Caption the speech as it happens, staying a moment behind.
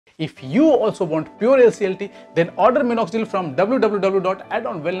If you also want pure LCLT, then order Minoxidil from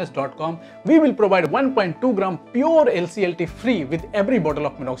www.addonwellness.com. We will provide 1.2 gram pure LCLT free with every bottle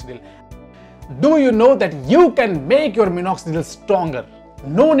of Minoxidil. Do you know that you can make your Minoxidil stronger?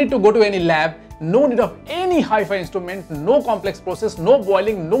 No need to go to any lab, no need of any hi-fi instrument, no complex process, no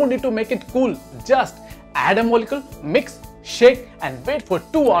boiling, no need to make it cool. Just add a molecule, mix, shake and wait for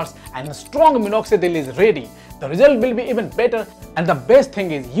 2 hours and strong Minoxidil is ready. The result will be even better, and the best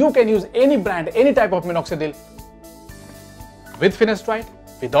thing is you can use any brand, any type of Minoxidil with Finasteride,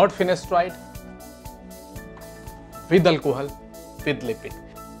 without Finasteride, with alcohol, with lipid.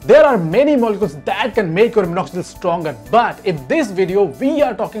 There are many molecules that can make your Minoxidil stronger, but in this video we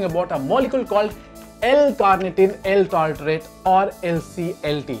are talking about a molecule called L CARNITINE L TARTERATE or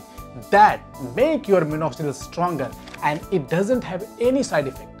LCLT that make your Minoxidil stronger, and it doesn't have any side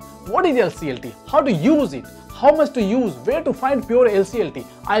effect. What is LCLT? How to use it? How much to use? Where to find pure LCLT?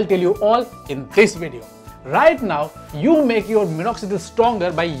 I'll tell you all in this video. Right now, you make your Minoxidil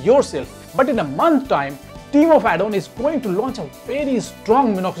stronger by yourself, but in a month time, team of Addon is going to launch a very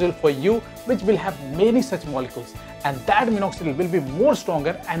strong Minoxidil for you, which will have many such molecules, and that Minoxidil will be more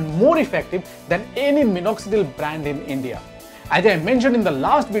stronger and more effective than any Minoxidil brand in India. As I mentioned in the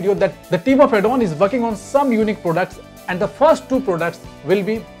last video that the team of Addon is working on some unique products, and the first 2 products will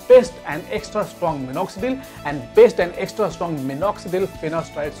be Best and Extra Strong Minoxidil and Best and Extra Strong Minoxidil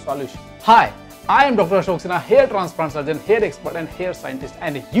Finasteride solution. Hi, I am Dr. Ashok, hair transplant surgeon, hair expert and hair scientist,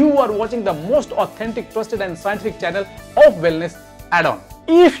 and you are watching the most authentic, trusted and scientific channel of wellness, Addon.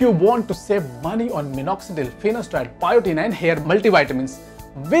 If you want to save money on Minoxidil, Finasteride, biotin and hair multivitamins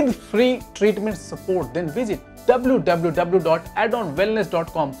with free treatment support, then visit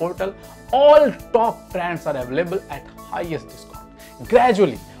www.addonwellness.com portal. All top brands are available at highest discount.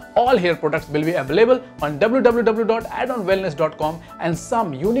 Gradually, all hair products will be available on www.addonwellness.com, and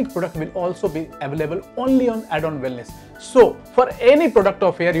some unique product will also be available only on Addon Wellness. So, for any product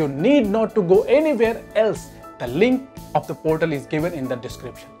of hair, you need not to go anywhere else. The link of the portal is given in the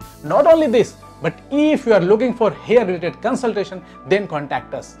description. Not only this, but if you are looking for hair related consultation, then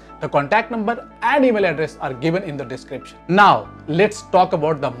contact us. The contact number and email address are given in the description. Now, let's talk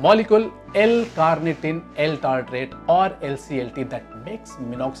about the molecule L CARNITINE L TARTERATE or LCLT that makes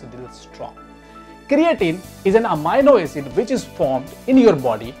Minoxidil strong. Creatine is an amino acid which is formed in your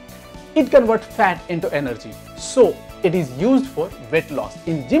body. It converts fat into energy. So, it is used for weight loss.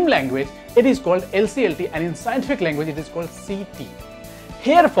 In gym language, it is called LCLT, and in scientific language, it is called CT.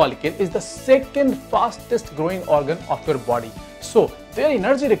 Hair follicle is the second fastest growing organ of your body. So, their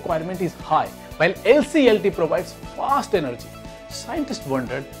energy requirement is high, while LCLT provides fast energy. Scientists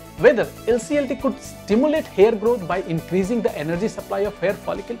wondered whether LCLT could stimulate hair growth by increasing the energy supply of hair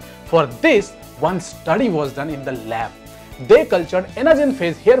follicle. For this, one study was done in the lab. They cultured anagen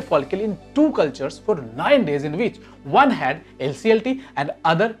phase hair follicle in 2 cultures for 9 days, in which one had LCLT and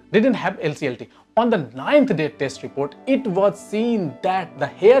other didn't have LCLT. On the 9th day test report, it was seen that the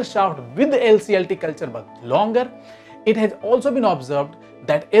hair shaft with the LCLT culture was longer. It has also been observed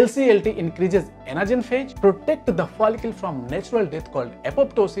that LCLT increases anagen phase, protects the follicle from natural death called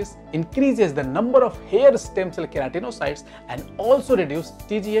apoptosis, increases the number of hair stem cell keratinocytes, and also reduces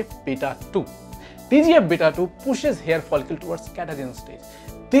TGF-beta2. TGF-beta2 pushes hair follicle towards catagen stage.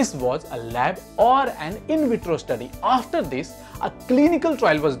 This was a lab or an in vitro study. After this, a clinical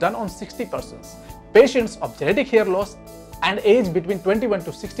trial was done on 60 persons. Patients of genetic hair loss and age between 21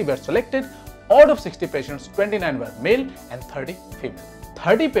 to 60 were selected. Out of 60 patients, 29 were male and 30 female.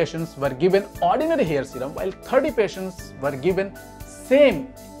 30 patients were given ordinary hair serum, while 30 patients were given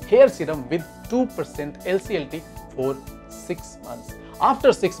same hair serum with 2% LCLT for 6 months.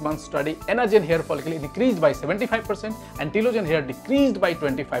 After 6 months study, anagen hair follicle increased by 75% and telogen hair decreased by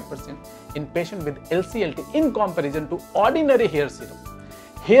 25% in patients with LCLT in comparison to ordinary hair serum.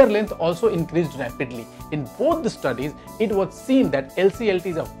 Hair length also increased rapidly. In both the studies, it was seen that LCLT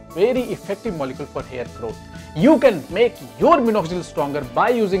is a very effective molecule for hair growth. You can make your Minoxidil stronger by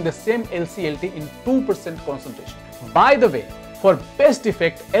using the same LCLT in 2% concentration. By the way, for best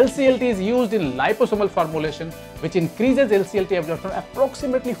effect, LCLT is used in liposomal formulation, which increases LCLT absorption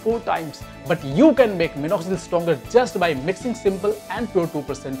approximately 4 times. But you can make Minoxidil stronger just by mixing simple and pure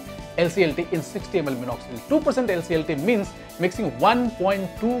 2% LCLT in 60 ml Minoxidil. 2% LCLT means mixing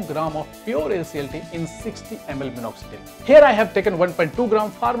 1.2 gram of pure LCLT in 60 ml Minoxidil. Here I have taken 1.2 gram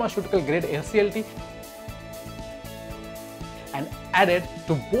pharmaceutical grade LCLT and added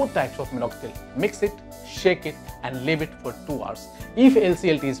to both types of Minoxidil. Mix it, shake it and leave it for 2 hours. If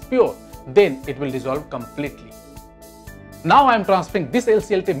LCLT is pure, then it will dissolve completely. Now I am transferring this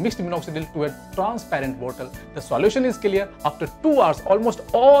LCLT mixed minoxidil to a transparent bottle. The solution is clear. After 2 hours, almost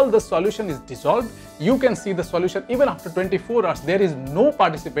all the solution is dissolved. You can see the solution even after 24 hours. There is no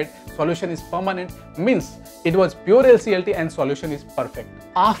participate. Solution is permanent. Means it was pure LCLT and solution is perfect.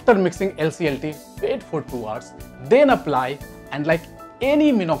 After mixing LCLT, wait for 2 hours. Then apply, and like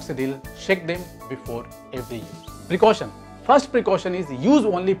any minoxidil, shake them before every use. Precaution. First precaution is use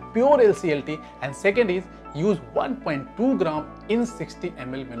only pure LCLT, and second is use 1.2 gram in 60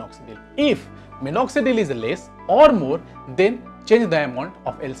 ml minoxidil. If minoxidil is less or more, then change the amount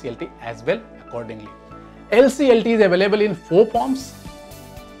of LCLT as well accordingly. LCLT is available in 4 forms: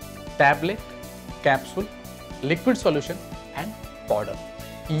 tablet, capsule, liquid solution and powder.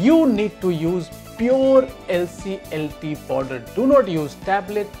 You need to use pure LCLT powder. Do not use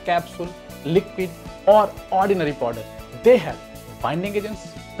tablet, capsule, liquid or ordinary powder. They have binding agents,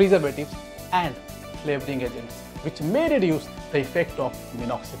 preservatives and flavoring agents which may reduce the effect of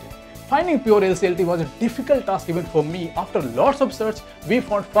minoxidil. Finding pure LCLT was a difficult task even for me. After lots of search, we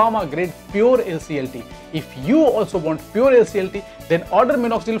found pharma grade pure LCLT. If you also want pure LCLT, then order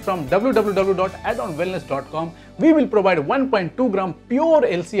minoxidil from www.addonwellness.com. We will provide 1.2 gram pure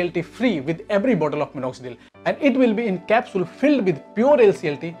LCLT free with every bottle of minoxidil, and it will be in capsule filled with pure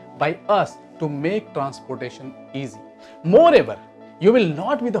LCLT by us to make transportation easy. Moreover, you will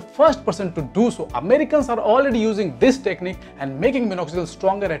not be the first person to do so. Americans are already using this technique and making minoxidil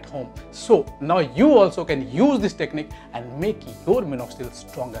stronger at home. So now you also can use this technique and make your minoxidil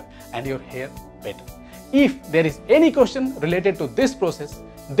stronger and your hair better. If there is any question related to this process,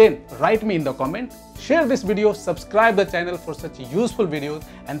 then write me in the comment, share this video, subscribe the channel for such useful videos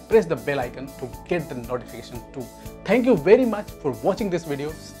and press the bell icon to get the notification too. Thank you very much for watching this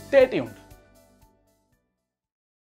video. Stay tuned.